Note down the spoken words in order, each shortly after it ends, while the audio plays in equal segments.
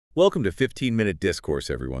Welcome to 15-Minute Discourse,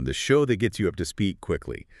 everyone, the show that gets you up to speed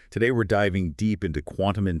quickly. Today we're diving deep into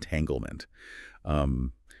quantum entanglement.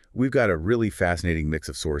 Um, we've got a really fascinating mix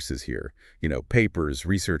of sources here, papers,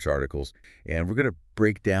 research articles, and we're going to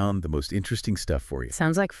break down the most interesting stuff for you.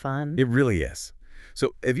 Sounds like fun. It really is.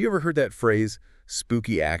 So have you ever heard that phrase,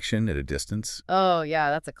 spooky action at a distance? Oh, yeah,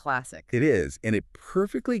 that's a classic. It is, and it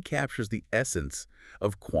perfectly captures the essence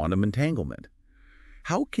of quantum entanglement.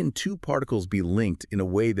 How can two particles be linked in a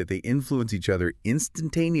way that they influence each other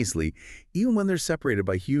instantaneously, even when they're separated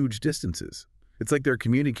by huge distances? It's like they're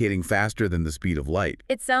communicating faster than the speed of light.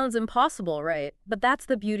 It sounds impossible, right? But that's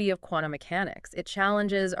the beauty of quantum mechanics. It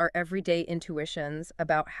challenges our everyday intuitions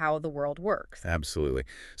about how the world works. Absolutely.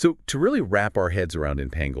 So to really wrap our heads around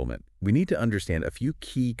entanglement, we need to understand a few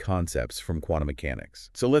key concepts from quantum mechanics.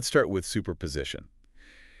 So let's start with superposition.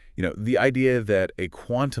 The idea that a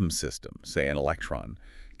quantum system, say an electron,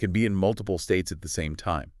 can be in multiple states at the same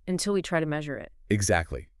time. Until we try to measure it.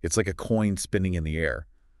 Exactly. It's like a coin spinning in the air.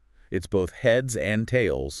 It's both heads and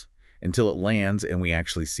tails until it lands and we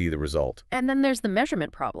actually see the result. And then there's the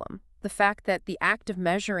measurement problem. The fact that the act of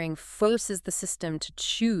measuring forces the system to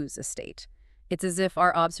choose a state. It's as if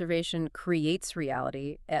our observation creates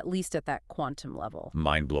reality, at least at that quantum level.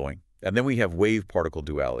 Mind-blowing. And then we have wave-particle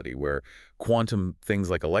duality, where quantum things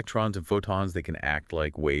like electrons and photons, they can act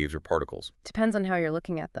like waves or particles. Depends on how you're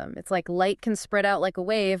looking at them. It's like light can spread out like a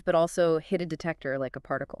wave, but also hit a detector like a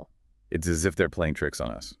particle. It's as if they're playing tricks on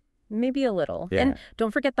us. Maybe a little. Yeah. And don't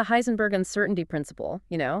forget the Heisenberg uncertainty principle,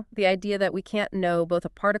 the idea that we can't know both a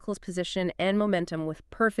particle's position and momentum with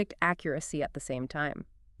perfect accuracy at the same time.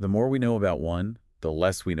 The more we know about one, the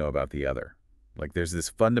less we know about the other. Like there's this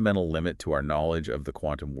fundamental limit to our knowledge of the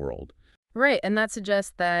quantum world. Right, and that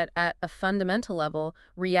suggests that at a fundamental level,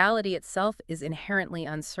 reality itself is inherently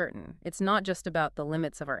uncertain. It's not just about the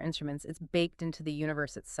limits of our instruments, it's baked into the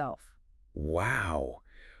universe itself. Wow.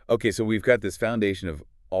 Okay, so we've got this foundation of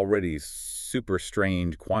already super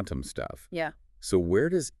strange quantum stuff. Yeah. So where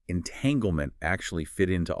does entanglement actually fit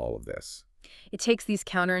into all of this? It takes these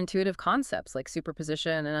counterintuitive concepts like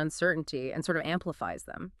superposition and uncertainty and sort of amplifies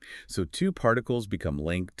them. So two particles become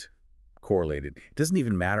linked, correlated. It doesn't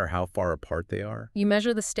even matter how far apart they are. You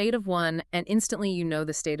measure the state of one, and instantly you know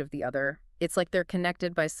the state of the other. It's like they're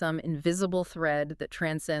connected by some invisible thread that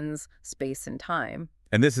transcends space and time.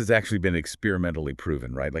 And this has actually been experimentally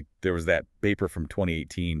proven, right? Like there was that paper from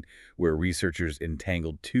 2018 where researchers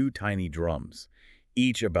entangled two tiny drums,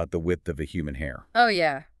 each about the width of a human hair. Oh,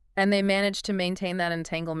 yeah. And they managed to maintain that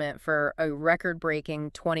entanglement for a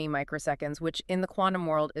record-breaking 20 microseconds, which in the quantum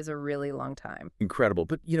world is a really long time. Incredible.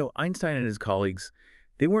 But, Einstein and his colleagues,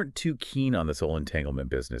 they weren't too keen on this whole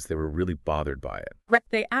entanglement business. They were really bothered by it. Right,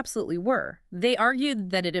 they absolutely were. They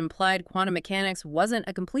argued that it implied quantum mechanics wasn't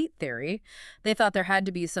a complete theory. They thought there had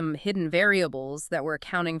to be some hidden variables that were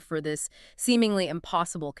accounting for this seemingly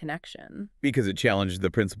impossible connection. Because it challenged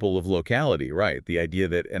the principle of locality, right? The idea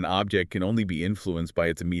that an object can only be influenced by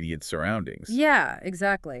its immediate surroundings. Yeah,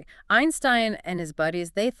 exactly. Einstein and his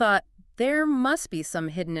buddies, they thought there must be some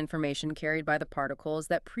hidden information carried by the particles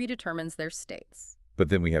that predetermines their states. But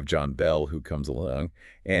then we have John Bell, who comes along,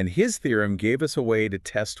 and his theorem gave us a way to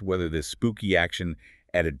test whether this spooky action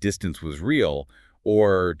at a distance was real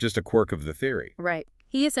or just a quirk of the theory. Right.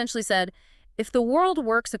 He essentially said, if the world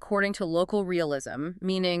works according to local realism,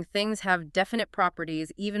 meaning things have definite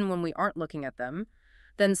properties even when we aren't looking at them,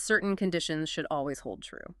 then certain conditions should always hold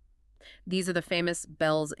true. These are the famous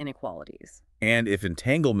Bell's inequalities. And if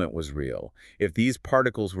entanglement was real, if these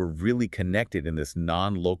particles were really connected in this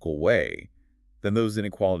non-local way, then those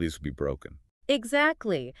inequalities would be broken.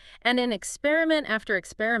 Exactly. And in experiment after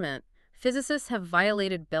experiment, physicists have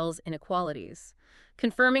violated Bell's inequalities,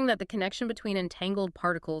 confirming that the connection between entangled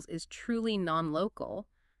particles is truly non-local.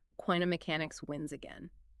 Quantum mechanics wins again.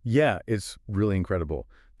 Yeah, it's really incredible.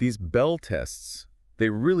 These Bell tests, they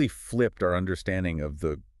really flipped our understanding of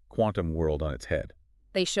the quantum world on its head.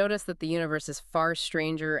 They showed us that the universe is far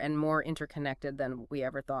stranger and more interconnected than we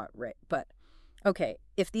ever thought, right? But okay,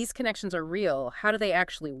 if these connections are real, how do they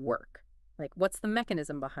actually work? Like, what's the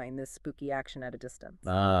mechanism behind this spooky action at a distance?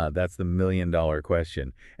 That's the million-dollar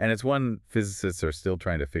question. And it's one physicists are still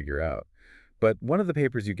trying to figure out. But one of the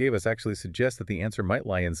papers you gave us actually suggests that the answer might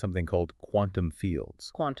lie in something called quantum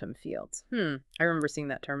fields. Quantum fields. I remember seeing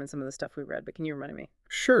that term in some of the stuff we read, but can you remind me?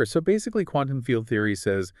 Sure. So basically, quantum field theory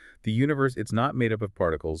says the universe, it's not made up of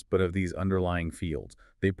particles, but of these underlying fields.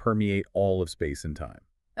 They permeate all of space and time.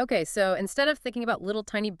 Okay, so instead of thinking about little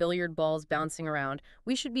tiny billiard balls bouncing around,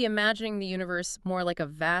 we should be imagining the universe more like a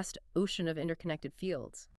vast ocean of interconnected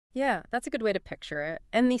fields. Yeah, that's a good way to picture it.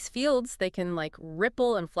 And these fields, they can like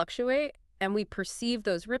ripple and fluctuate, and we perceive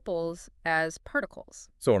those ripples as particles.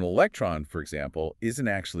 So an electron, for example, isn't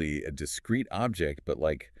actually a discrete object, but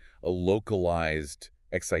like a localized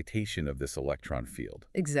excitation of this electron field.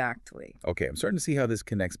 Exactly. Okay, I'm starting to see how this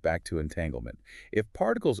connects back to entanglement. If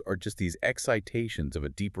particles are just these excitations of a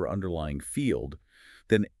deeper underlying field,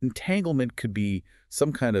 then entanglement could be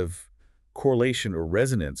some kind of correlation or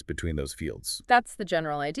resonance between those fields. That's the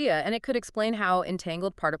general idea, and it could explain how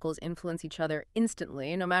entangled particles influence each other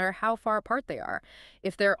instantly, no matter how far apart they are.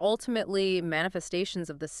 If they're ultimately manifestations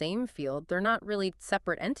of the same field, they're not really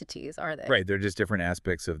separate entities, are they? Right, they're just different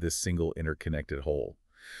aspects of this single interconnected whole.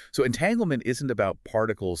 So entanglement isn't about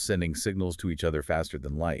particles sending signals to each other faster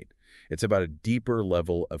than light. It's about a deeper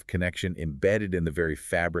level of connection embedded in the very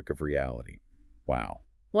fabric of reality. Wow.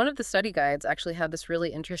 One of the study guides actually had this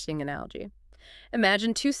really interesting analogy.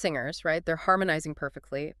 Imagine two singers, right? They're harmonizing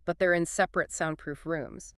perfectly, but they're in separate soundproof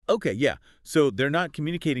rooms. Okay, yeah. So they're not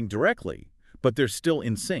communicating directly, but they're still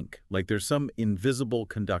in sync, like there's some invisible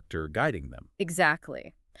conductor guiding them.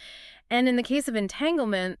 Exactly. And in the case of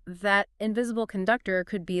entanglement, that invisible conductor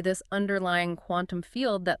could be this underlying quantum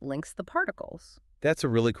field that links the particles. That's a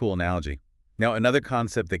really cool analogy. Now, another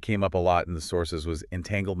concept that came up a lot in the sources was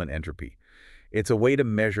entanglement entropy. It's a way to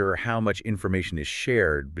measure how much information is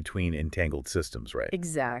shared between entangled systems, right?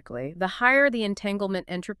 Exactly. The higher the entanglement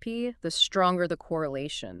entropy, the stronger the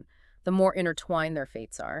correlation, the more intertwined their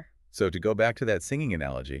fates are. So to go back to that singing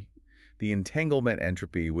analogy, the entanglement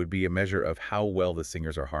entropy would be a measure of how well the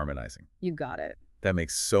singers are harmonizing. You got it. That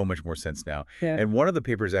makes so much more sense now. Yeah. And one of the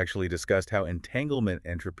papers actually discussed how entanglement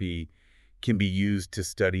entropy can be used to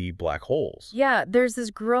study black holes. Yeah, there's this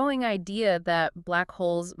growing idea that black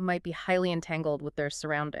holes might be highly entangled with their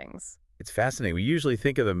surroundings. It's fascinating. We usually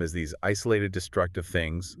think of them as these isolated, destructive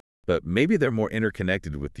things, but maybe they're more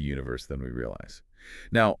interconnected with the universe than we realize.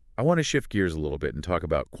 Now, I want to shift gears a little bit and talk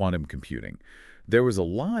about quantum computing. There was a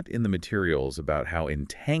lot in the materials about how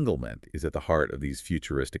entanglement is at the heart of these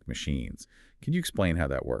futuristic machines. Can you explain how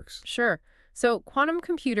that works? Sure. So quantum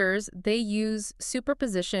computers, they use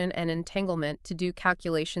superposition and entanglement to do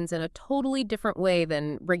calculations in a totally different way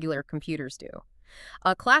than regular computers do.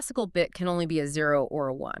 A classical bit can only be a 0 or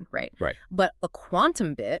a 1, right? Right. But a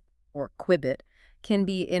quantum bit, or qubit, can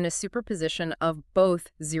be in a superposition of both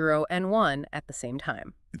 0 and 1 at the same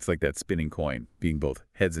time. It's like that spinning coin, being both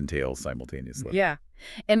heads and tails simultaneously. Yeah.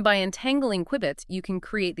 And by entangling qubits, you can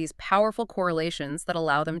create these powerful correlations that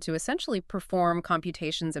allow them to essentially perform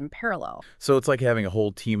computations in parallel. So it's like having a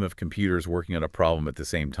whole team of computers working on a problem at the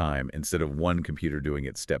same time instead of one computer doing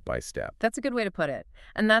it step by step. That's a good way to put it.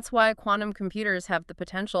 And that's why quantum computers have the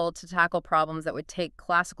potential to tackle problems that would take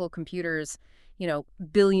classical computers,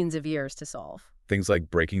 billions of years to solve. Things like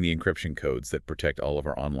breaking the encryption codes that protect all of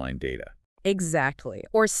our online data. Exactly.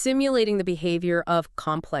 Or simulating the behavior of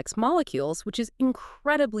complex molecules, which is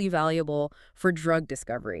incredibly valuable for drug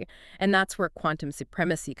discovery. And that's where quantum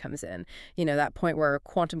supremacy comes in. That point where a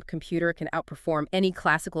quantum computer can outperform any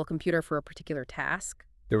classical computer for a particular task.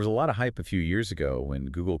 There was a lot of hype a few years ago when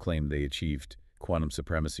Google claimed they achieved quantum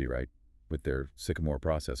supremacy, right, with their Sycamore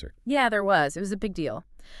processor. Yeah, there was. It was a big deal.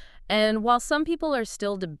 And while some people are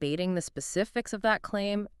still debating the specifics of that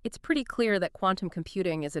claim, it's pretty clear that quantum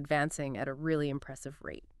computing is advancing at a really impressive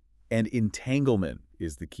rate. And entanglement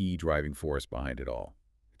is the key driving force behind it all.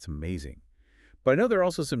 It's amazing. But I know there are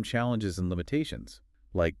also some challenges and limitations,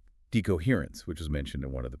 like decoherence, which was mentioned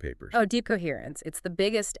in one of the papers. Oh, deep coherence. It's the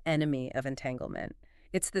biggest enemy of entanglement.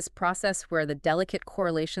 It's this process where the delicate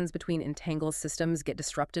correlations between entangled systems get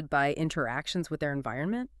disrupted by interactions with their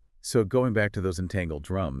environment. So going back to those entangled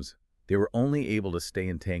drums, they were only able to stay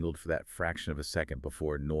entangled for that fraction of a second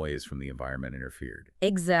before noise from the environment interfered.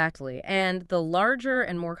 Exactly. And the larger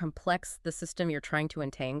and more complex the system you're trying to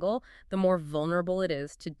entangle, the more vulnerable it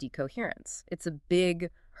is to decoherence. It's a big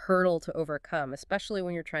hurdle to overcome, especially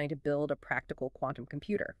when you're trying to build a practical quantum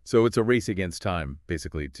computer. So it's a race against time,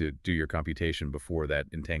 basically, to do your computation before that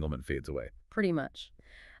entanglement fades away. Pretty much.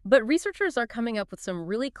 But researchers are coming up with some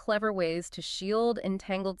really clever ways to shield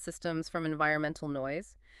entangled systems from environmental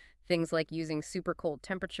noise. Things like using super cold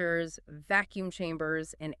temperatures, vacuum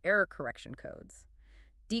chambers, and error correction codes.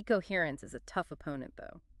 Decoherence is a tough opponent,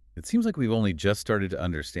 though. It seems like we've only just started to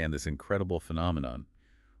understand this incredible phenomenon.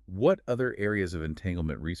 What other areas of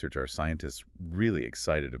entanglement research are scientists really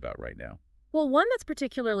excited about right now? Well, one that's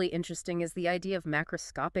particularly interesting is the idea of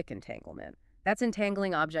macroscopic entanglement. That's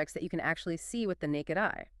entangling objects that you can actually see with the naked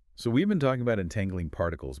eye. So we've been talking about entangling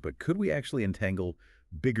particles, but could we actually entangle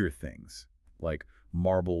bigger things, like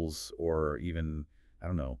marbles or even,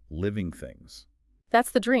 living things?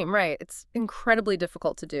 That's the dream, right? It's incredibly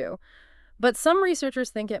difficult to do. But some researchers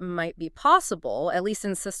think it might be possible, at least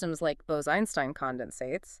in systems like Bose-Einstein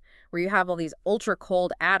condensates, where you have all these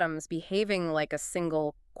ultra-cold atoms behaving like a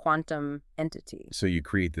single quantum entity. So you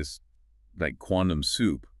create this like quantum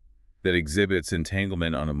soup that exhibits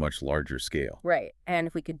entanglement on a much larger scale. Right. And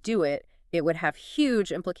if we could do it, it would have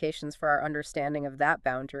huge implications for our understanding of that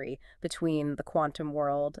boundary between the quantum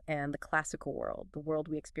world and the classical world, the world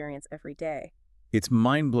we experience every day. It's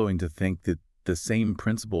mind-blowing to think that the same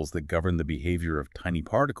principles that govern the behavior of tiny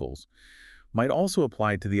particles might also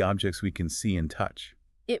apply to the objects we can see and touch.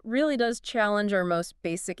 It really does challenge our most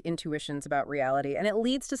basic intuitions about reality, and it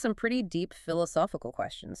leads to some pretty deep philosophical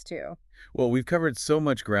questions, too. Well, we've covered so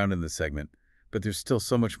much ground in this segment, but there's still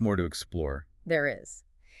so much more to explore. There is.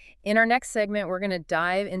 In our next segment, we're going to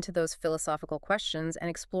dive into those philosophical questions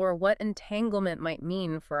and explore what entanglement might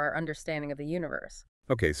mean for our understanding of the universe.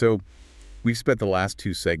 Okay, so we've spent the last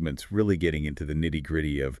two segments really getting into the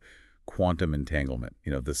nitty-gritty of quantum entanglement,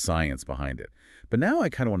 the science behind it. But now I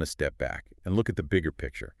kind of want to step back and look at the bigger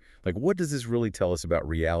picture. Like, what does this really tell us about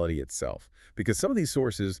reality itself? Because some of these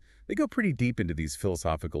sources, they go pretty deep into these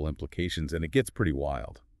philosophical implications, and it gets pretty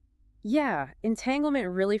wild. Yeah, entanglement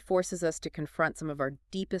really forces us to confront some of our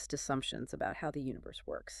deepest assumptions about how the universe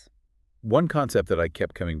works. One concept that I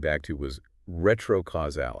kept coming back to was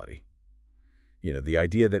retrocausality. The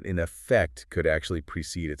idea that an effect could actually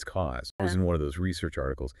precede its cause. I was in one of those research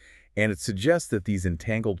articles, and it suggests that these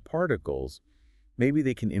entangled particles, maybe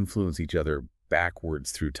they can influence each other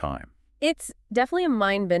backwards through time. It's definitely a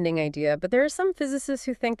mind-bending idea, but there are some physicists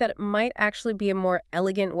who think that it might actually be a more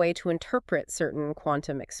elegant way to interpret certain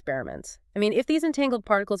quantum experiments. I mean, if these entangled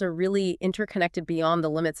particles are really interconnected beyond the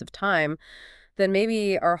limits of time, then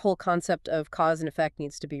maybe our whole concept of cause and effect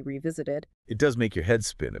needs to be revisited. It does make your head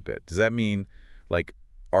spin a bit. Does that mean, like,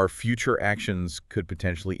 our future actions could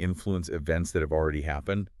potentially influence events that have already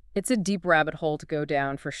happened? It's a deep rabbit hole to go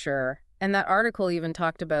down for sure. And that article even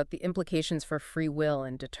talked about the implications for free will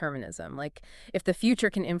and determinism. Like, if the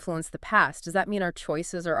future can influence the past, does that mean our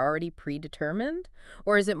choices are already predetermined?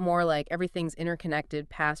 Or is it more like everything's interconnected,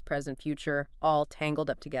 past, present, future, all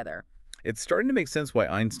tangled up together? It's starting to make sense why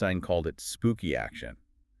Einstein called it spooky action.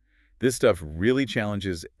 This stuff really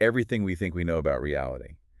challenges everything we think we know about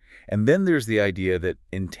reality. And then there's the idea that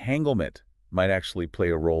entanglement might actually play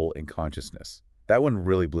a role in consciousness. That one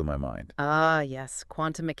really blew my mind. Ah, yes,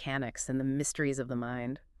 quantum mechanics and the mysteries of the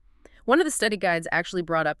mind. One of the study guides actually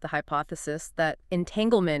brought up the hypothesis that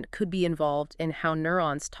entanglement could be involved in how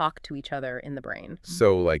neurons talk to each other in the brain.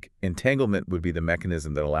 So, like, entanglement would be the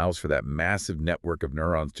mechanism that allows for that massive network of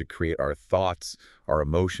neurons to create our thoughts, our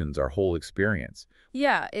emotions, our whole experience.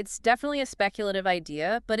 Yeah, it's definitely a speculative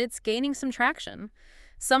idea, but it's gaining some traction.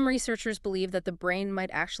 Some researchers believe that the brain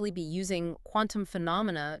might actually be using quantum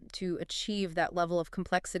phenomena to achieve that level of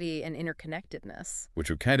complexity and interconnectedness.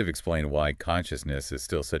 Which would kind of explain why consciousness is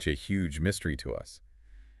still such a huge mystery to us.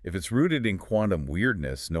 If it's rooted in quantum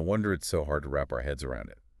weirdness, no wonder it's so hard to wrap our heads around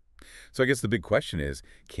it. So I guess the big question is,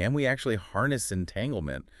 can we actually harness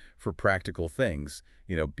entanglement for practical things,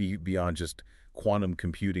 beyond just quantum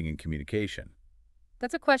computing and communication?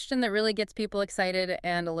 That's a question that really gets people excited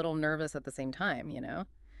and a little nervous at the same time.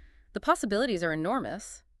 The possibilities are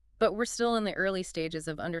enormous, but we're still in the early stages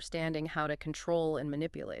of understanding how to control and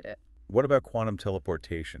manipulate it. What about quantum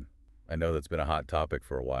teleportation? I know that's been a hot topic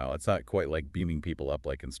for a while. It's not quite like beaming people up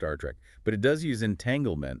like in Star Trek, but it does use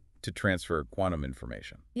entanglement to transfer quantum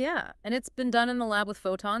information. Yeah, and it's been done in the lab with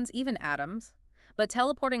photons, even atoms. But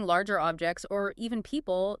teleporting larger objects or even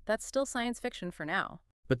people, that's still science fiction for now.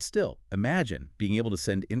 But still, imagine being able to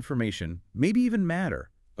send information, maybe even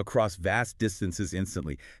matter, across vast distances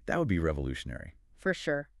instantly. That would be revolutionary. For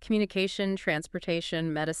sure. Communication,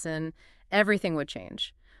 transportation, medicine, everything would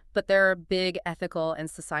change. But there are big ethical and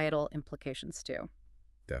societal implications too.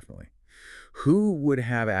 Definitely. Who would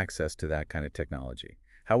have access to that kind of technology?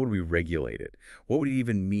 How would we regulate it? What would it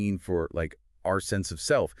even mean for, like, our sense of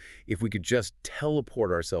self if we could just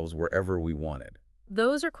teleport ourselves wherever we wanted?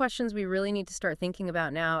 Those are questions we really need to start thinking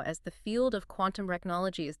about now as the field of quantum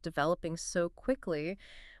technology is developing so quickly.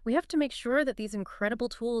 We have to make sure that these incredible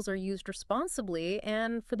tools are used responsibly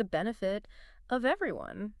and for the benefit of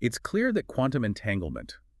everyone. It's clear that quantum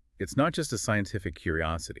entanglement, it's not just a scientific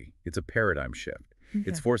curiosity, it's a paradigm shift.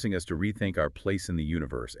 It's forcing us to rethink our place in the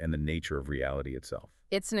universe and the nature of reality itself.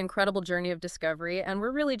 It's an incredible journey of discovery, and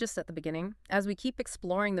we're really just at the beginning. As we keep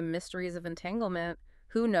exploring the mysteries of entanglement,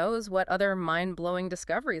 who knows what other mind-blowing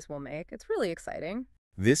discoveries we'll make? It's really exciting.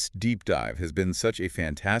 This deep dive has been such a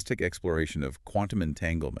fantastic exploration of quantum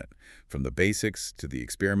entanglement, from the basics to the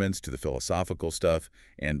experiments to the philosophical stuff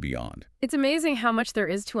and beyond. It's amazing how much there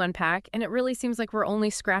is to unpack, and it really seems like we're only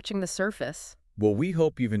scratching the surface. Well, we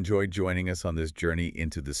hope you've enjoyed joining us on this journey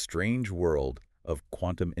into the strange world of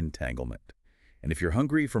quantum entanglement. And if you're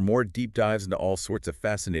hungry for more deep dives into all sorts of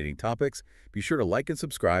fascinating topics, be sure to like and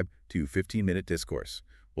subscribe to 15-Minute Discourse.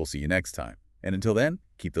 We'll see you next time. And until then,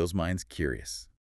 keep those minds curious.